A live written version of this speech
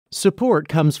Support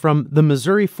comes from the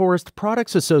Missouri Forest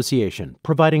Products Association,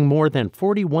 providing more than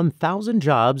 41,000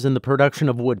 jobs in the production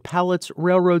of wood pallets,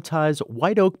 railroad ties,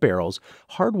 white oak barrels,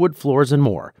 hardwood floors, and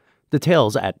more.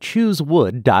 Details at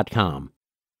choosewood.com.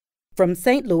 From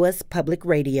St. Louis Public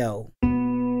Radio.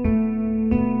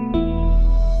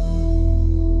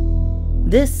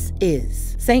 This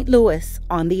is St. Louis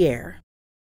on the Air.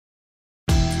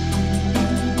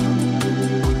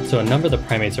 So a number of the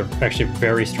primates are actually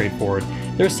very straightforward.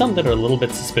 There's some that are a little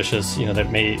bit suspicious, that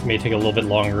may take a little bit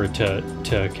longer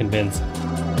to convince.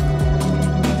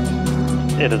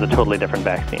 It is a totally different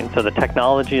vaccine. So the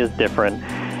technology is different,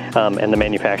 and the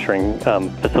manufacturing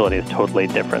facility is totally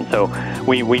different. So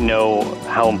we know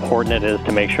how important it is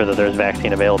to make sure that there's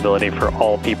vaccine availability for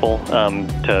all people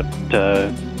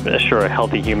to assure a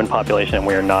healthy human population, and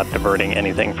we are not diverting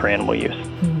anything for animal use.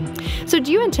 So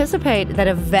do you anticipate that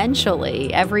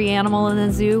eventually every animal in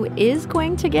the zoo is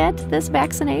going to get this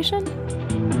vaccination?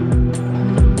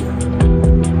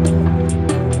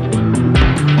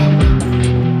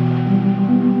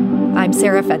 I'm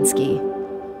Sarah Fensky.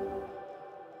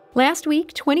 Last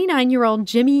week, 29-year-old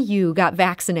Jimiyu got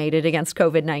vaccinated against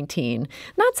COVID-19.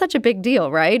 Not such a big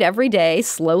deal, right? Every day,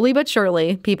 slowly but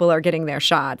surely, people are getting their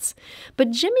shots. But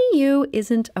Jimiyu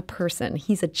isn't a person.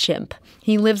 He's a chimp.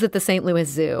 He lives at the St. Louis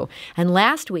Zoo. And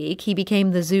last week, he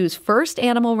became the zoo's first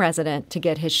animal resident to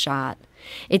get his shot.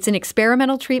 It's an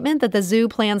experimental treatment that the zoo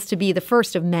plans to be the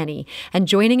first of many. And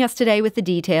joining us today with the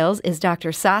details is Dr.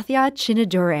 Sathya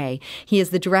Chinnadurai. He is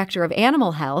the Director of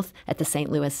Animal Health at the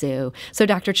St. Louis Zoo. So,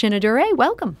 Dr. Chinnadurai,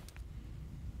 welcome.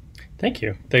 Thank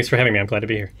you. Thanks for having me. I'm glad to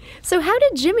be here. So how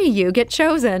did Jimiyu get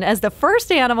chosen as the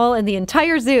first animal in the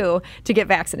entire zoo to get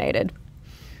vaccinated?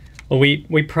 Well, we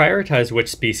prioritized which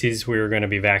species we were going to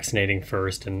be vaccinating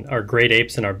first, and our great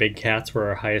apes and our big cats were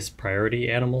our highest priority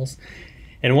animals.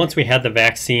 And once we had the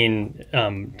vaccine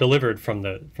delivered from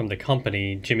the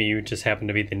company, Jimiyu just happened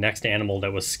to be the next animal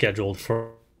that was scheduled for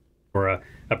a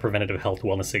preventative health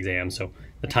wellness exam. So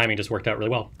the timing just worked out really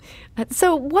well.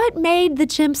 So what made the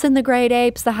chimps and the great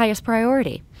apes the highest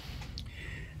priority?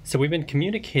 So we've been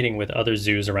communicating with other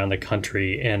zoos around the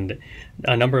country, and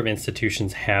a number of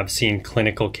institutions have seen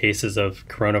clinical cases of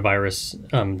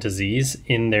coronavirus disease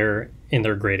in their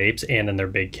great apes and in their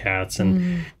big cats.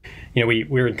 And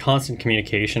we're in constant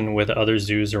communication with other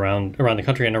zoos around the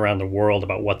country and around the world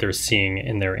about what they're seeing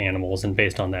in their animals. And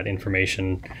based on that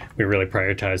information, we really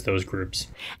prioritize those groups.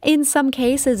 In some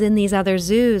cases in these other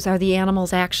zoos, are the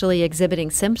animals actually exhibiting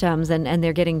symptoms and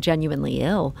they're getting genuinely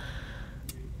ill?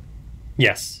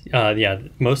 Yes.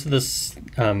 Most of this,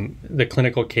 the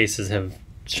clinical cases have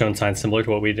shown signs similar to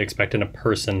what we'd expect in a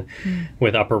person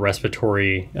with upper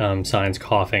respiratory signs,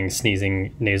 coughing,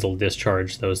 sneezing, nasal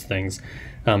discharge, those things.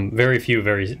 Very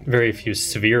few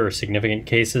severe or significant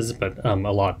cases, but a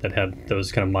lot that had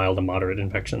those kind of mild to moderate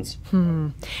infections.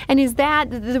 And is that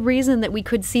the reason that we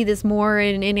could see this more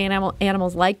in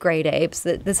animals like great apes,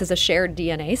 that this is a shared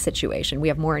DNA situation? We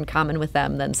have more in common with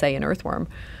them than, say, an earthworm.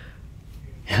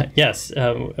 Yes,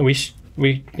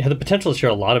 we have the potential to share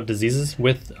a lot of diseases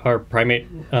with our primate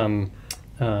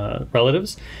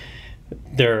relatives.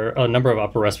 There are a number of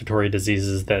upper respiratory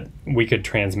diseases that we could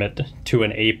transmit to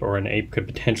an ape, or an ape could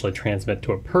potentially transmit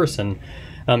to a person.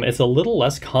 It's a little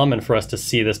less common for us to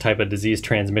see this type of disease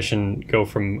transmission go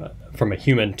from a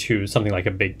human to something like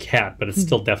a big cat, but it's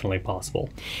still definitely possible.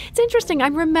 It's interesting.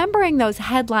 I'm remembering those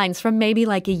headlines from maybe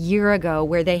like a year ago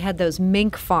where they had those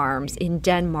mink farms in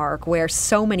Denmark where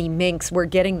so many minks were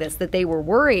getting this that they were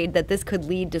worried that this could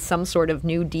lead to some sort of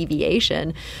new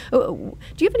deviation. Do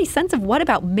you have any sense of what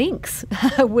about minks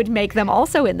would make them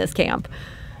also in this camp?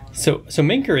 So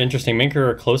mink are interesting. Mink are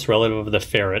a close relative of the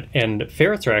ferret, and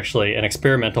ferrets are actually an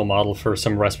experimental model for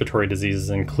some respiratory diseases,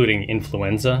 including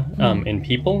influenza in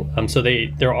people. So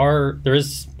there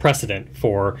is precedent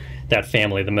for that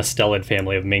family, the mustelid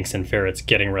family of minks and ferrets,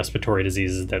 getting respiratory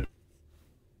diseases that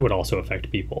would also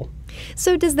affect people.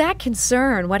 So does that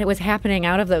concern what was happening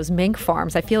out of those mink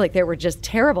farms? I feel like there were just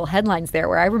terrible headlines there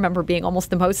where I remember being almost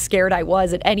the most scared I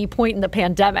was at any point in the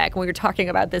pandemic when we were talking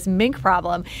about this mink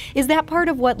problem. Is that part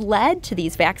of what led to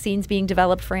these vaccines being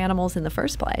developed for animals in the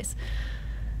first place?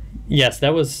 Yes,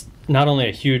 that was not only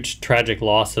a huge tragic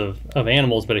loss of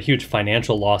animals, but a huge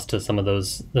financial loss to some of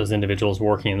those individuals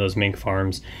working in those mink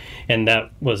farms. And that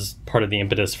was part of the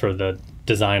impetus for the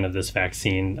design of this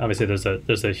vaccine. Obviously,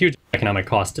 there's a huge economic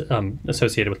cost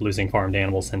associated with losing farmed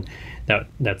animals, and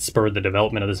that spurred the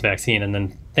development of this vaccine. And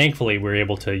then thankfully, we were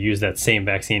able to use that same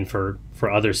vaccine for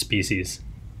other species.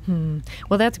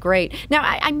 Well, that's great. Now,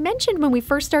 I mentioned when we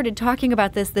first started talking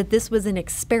about this that this was an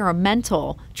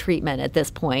experimental treatment at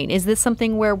this point. Is this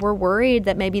something where we're worried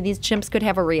that maybe these chimps could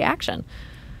have a reaction?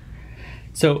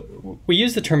 So we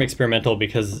use the term experimental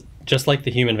because just like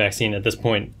the human vaccine at this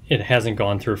point, it hasn't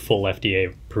gone through full FDA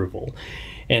approval.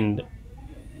 And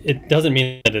it doesn't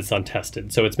mean that it's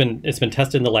untested. So it's been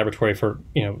tested in the laboratory for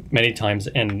many times,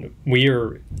 and we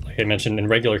are, like I mentioned, in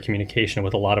regular communication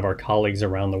with a lot of our colleagues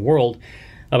around the world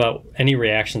about any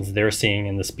reactions they're seeing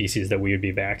in the species that we would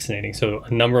be vaccinating. So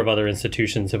a number of other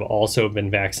institutions have also been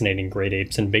vaccinating great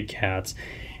apes and big cats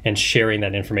and sharing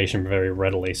that information very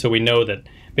readily. So we know that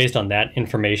based on that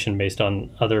information, based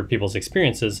on other people's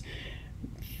experiences,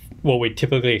 what we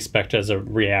typically expect as a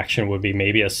reaction would be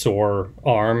maybe a sore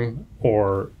arm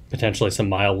or potentially some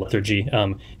mild lethargy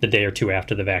the day or two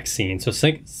after the vaccine. So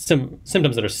some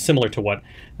symptoms that are similar to what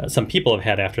some people have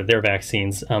had after their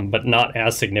vaccines, but not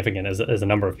as significant as a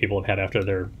number of people have had after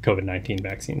their COVID-19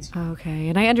 vaccines. Okay.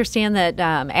 And I understand that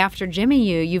after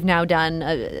Jimiyu, you've now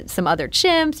done some other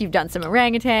chimps, you've done some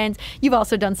orangutans, you've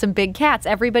also done some big cats.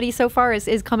 Everybody so far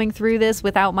is coming through this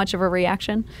without much of a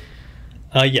reaction?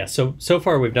 Yes. So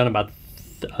far we've done about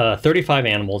 35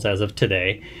 animals as of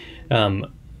today.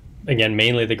 Again,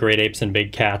 mainly the great apes and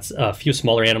big cats. A few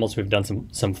smaller animals. We've done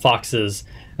some foxes,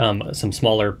 some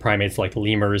smaller primates like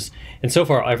lemurs, and so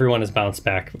far everyone has bounced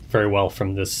back very well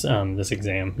from this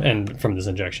exam and from this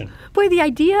injection. Boy, the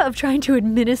idea of trying to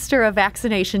administer a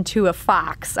vaccination to a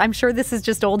fox, I'm sure this is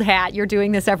just old hat. You're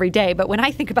doing this every day, but when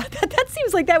I think about that, that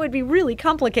seems like that would be really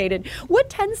complicated. What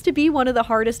tends to be one of the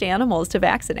hardest animals to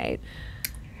vaccinate?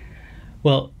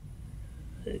 Well,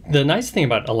 the nice thing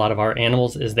about a lot of our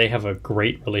animals is they have a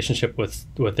great relationship with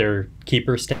their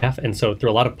keeper staff. And so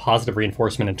through a lot of positive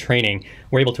reinforcement and training,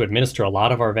 we're able to administer a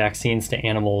lot of our vaccines to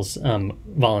animals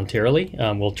voluntarily.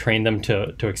 We'll train them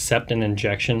to accept an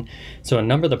injection. So a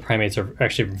number of the primates are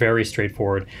actually very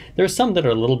straightforward. There are some that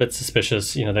are a little bit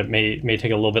suspicious, that may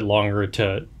take a little bit longer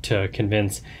to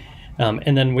convince.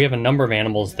 And then we have a number of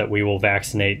animals that we will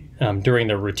vaccinate during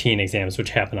their routine exams, which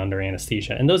happen under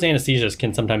anesthesia. And those anesthesias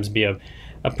can sometimes be a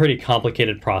pretty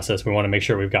complicated process. We want to make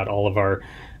sure we've got all of our,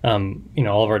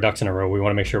 all of our ducks in a row. We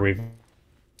want to make sure we've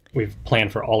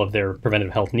planned for all of their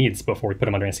preventive health needs before we put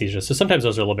them under anesthesia. So sometimes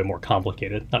those are a little bit more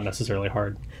complicated, not necessarily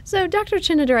hard. So Dr.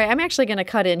 Chinnadurai, I'm actually going to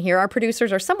cut in here. Our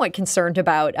producers are somewhat concerned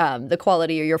about the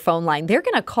quality of your phone line. They're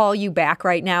going to call you back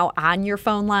right now on your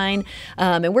phone line,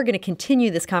 and we're going to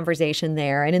continue this conversation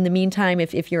there. And in the meantime,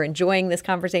 if you're enjoying this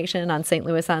conversation on St.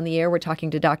 Louis on the Air, we're talking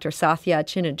to Dr. Sathya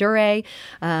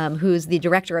Chinnadurai, who's the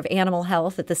Director of Animal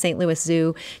Health at the St. Louis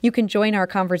Zoo. You can join our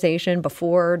conversation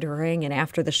before, during, and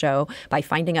after the show by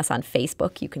finding us on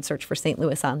Facebook. You can search for St.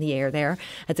 Louis on the Air there.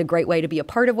 That's a great way to be a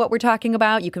part of what we're talking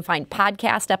about. You can find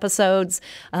podcast episodes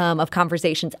of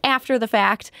conversations after the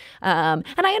fact. And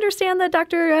I understand that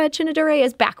Dr. Chinnadurai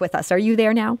is back with us. Are you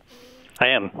there now? I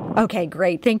am. Okay,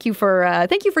 great. Thank you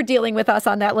for dealing with us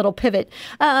on that little pivot.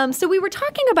 So we were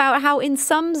talking about how in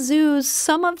some zoos,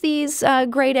 some of these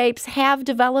great apes have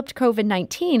developed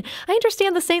COVID-19. I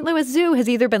understand the St. Louis Zoo has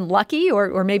either been lucky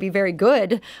or maybe very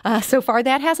good. So far,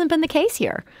 that hasn't been the case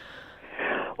here.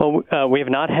 Well, we have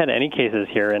not had any cases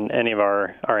here in any of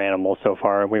our animals so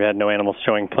far. We've had no animals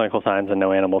showing clinical signs and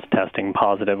no animals testing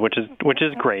positive, which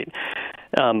is great.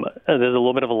 There's a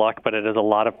little bit of a luck, but it is a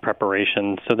lot of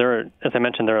preparation. So as I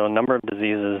mentioned, there are a number of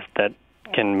diseases that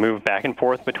can move back and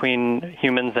forth between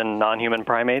humans and non-human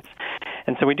primates.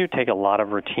 And so we do take a lot of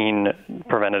routine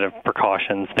preventative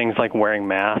precautions, things like wearing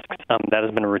masks. That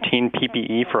has been a routine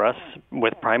PPE for us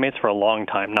with primates for a long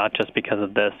time, not just because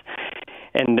of this.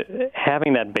 And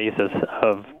having that basis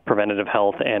of preventative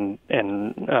health and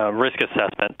risk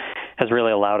assessment has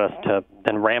really allowed us to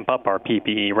then ramp up our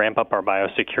PPE, ramp up our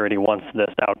biosecurity once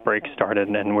this outbreak started,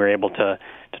 and we're able to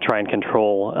try and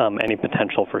control any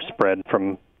potential for spread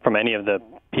from any of the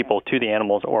people to the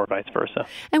animals or vice versa.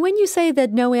 And when you say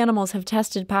that no animals have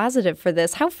tested positive for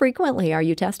this, how frequently are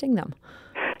you testing them?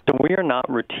 So we are not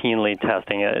routinely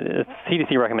testing. It's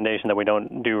CDC recommendation that we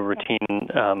don't do routine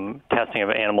testing of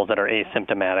animals that are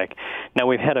asymptomatic. Now,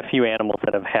 we've had a few animals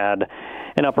that have had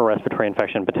an upper respiratory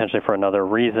infection potentially for another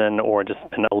reason or just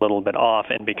been a little bit off,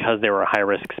 and because they were a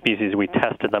high-risk species, we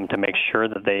tested them to make sure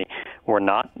that they were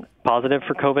not positive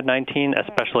for COVID-19,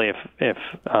 especially if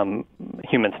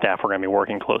human staff were going to be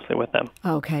working closely with them.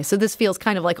 Okay, so this feels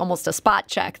kind of like almost a spot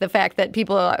check, the fact that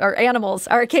people or animals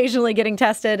are occasionally getting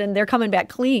tested and they're coming back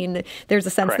clean. There's a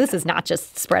sense Correct. This is not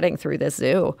just spreading through this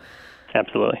zoo.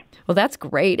 Absolutely. Well, that's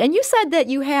great. And you said that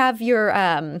you have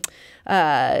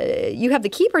the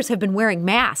keepers have been wearing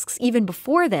masks even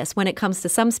before this when it comes to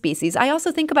some species. I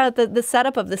also think about the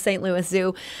setup of the St. Louis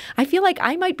Zoo. I feel like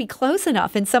I might be close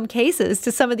enough in some cases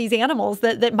to some of these animals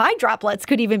that my droplets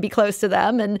could even be close to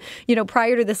them. And,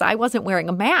 prior to this, I wasn't wearing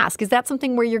a mask. Is that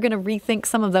something where you're going to rethink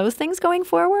some of those things going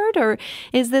forward? Or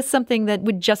is this something that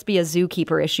would just be a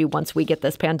zookeeper issue once we get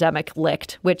this pandemic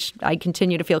licked, which I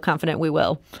continue to feel confident we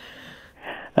will?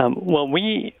 Well,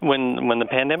 when the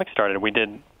pandemic started, we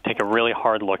did take a really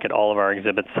hard look at all of our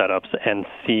exhibit setups and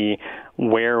see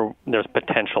where there's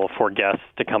potential for guests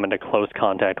to come into close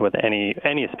contact with any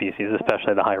species,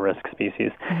 especially the high-risk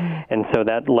species. And so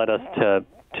that led us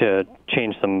to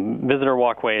change some visitor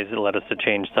walkways. It led us to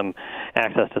change some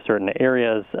access to certain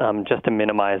areas just to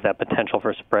minimize that potential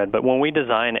for spread. But when we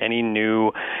design any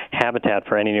new habitat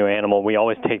for any new animal, we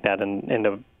always take that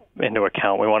into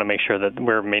account. We want to make sure that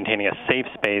we're maintaining a safe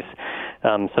space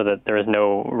so that there is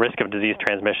no risk of disease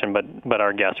transmission, but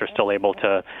our guests are still able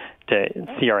to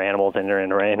see our animals and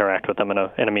interact with them in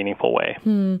a meaningful way.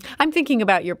 I'm thinking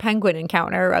about your penguin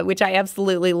encounter, which I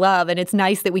absolutely love, and it's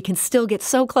nice that we can still get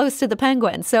so close to the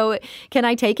penguins. So can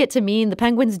I take it to mean the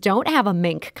penguins don't have a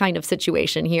mink kind of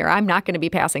situation here? I'm not going to be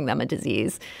passing them a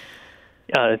disease.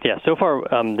 So far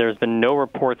there's been no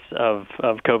reports of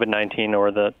COVID-19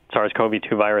 or the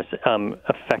SARS-CoV-2 virus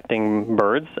affecting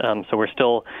birds. So we're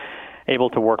still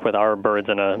able to work with our birds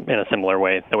in a similar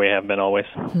way that we have been always.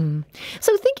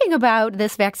 So thinking about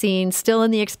this vaccine, still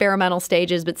in the experimental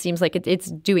stages, but seems like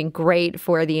it's doing great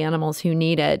for the animals who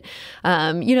need it.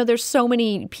 There's so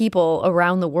many people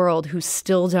around the world who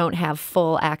still don't have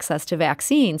full access to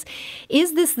vaccines.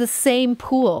 Is this the same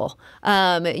pool,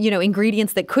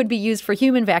 ingredients that could be used for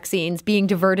human vaccines being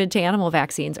diverted to animal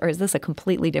vaccines, or is this a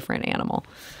completely different animal?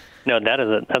 No,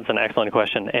 that's an excellent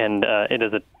question, and it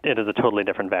is a totally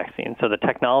different vaccine. So the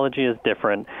technology is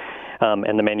different,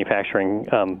 and the manufacturing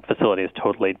facility is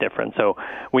totally different. So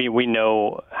we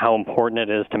know how important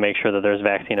it is to make sure that there's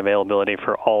vaccine availability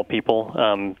for all people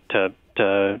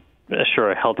to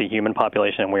assure a healthy human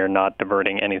population, and we are not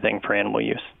diverting anything for animal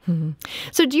use.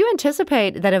 So do you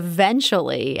anticipate that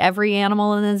eventually every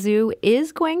animal in the zoo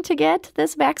is going to get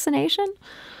this vaccination?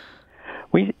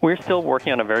 We're still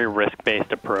working on a very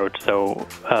risk-based approach, so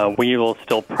we will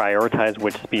still prioritize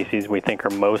which species we think are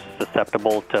most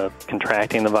susceptible to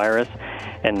contracting the virus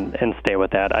and stay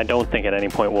with that. I don't think at any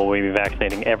point will we be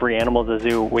vaccinating every animal at the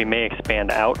zoo. We may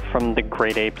expand out from the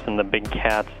great apes and the big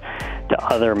cats to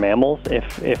other mammals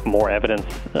if more evidence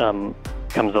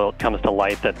comes to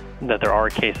light that there are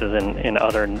cases in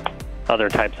other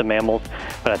types of mammals,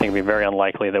 but I think it would be very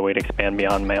unlikely that we'd expand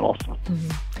beyond mammals.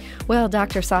 Well,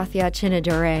 Dr. Sathya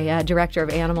Chinnadurai, Director of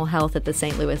Animal Health at the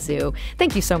St. Louis Zoo,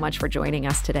 thank you so much for joining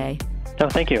us today. Oh,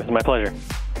 thank you. It was my pleasure.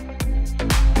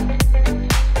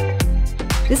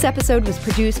 This episode was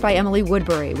produced by Emily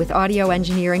Woodbury with audio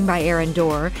engineering by Aaron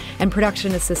Dorr and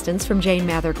production assistance from Jane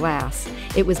Mather-Glass.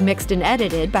 It was mixed and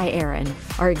edited by Aaron.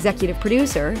 Our executive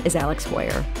producer is Alex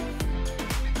Boyer.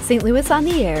 St. Louis on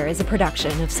the Air is a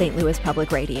production of St. Louis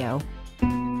Public Radio.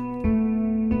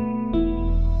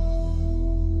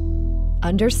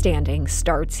 Understanding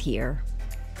starts here.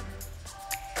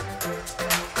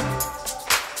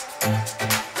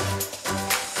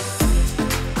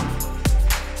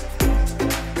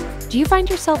 Do you find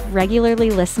yourself regularly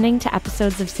listening to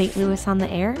episodes of St. Louis on the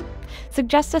Air?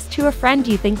 Suggest us to a friend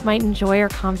you think might enjoy our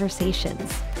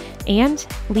conversations. And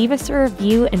leave us a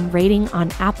review and rating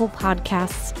on Apple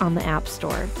Podcasts on the App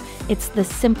Store. It's the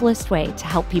simplest way to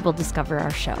help people discover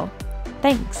our show.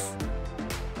 Thanks.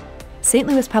 St.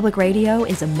 Louis Public Radio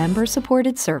is a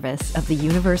member-supported service of the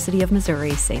University of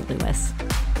Missouri, St. Louis.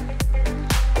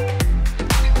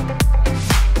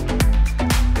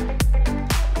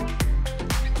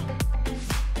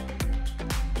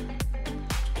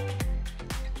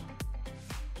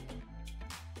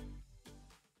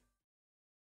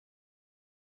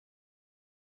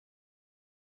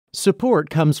 Support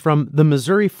comes from the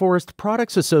Missouri Forest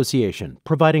Products Association,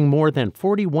 providing more than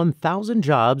 41,000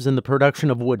 jobs in the production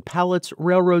of wood pallets,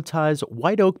 railroad ties,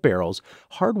 white oak barrels,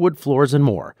 hardwood floors, and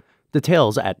more.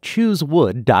 Details at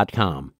choosewood.com.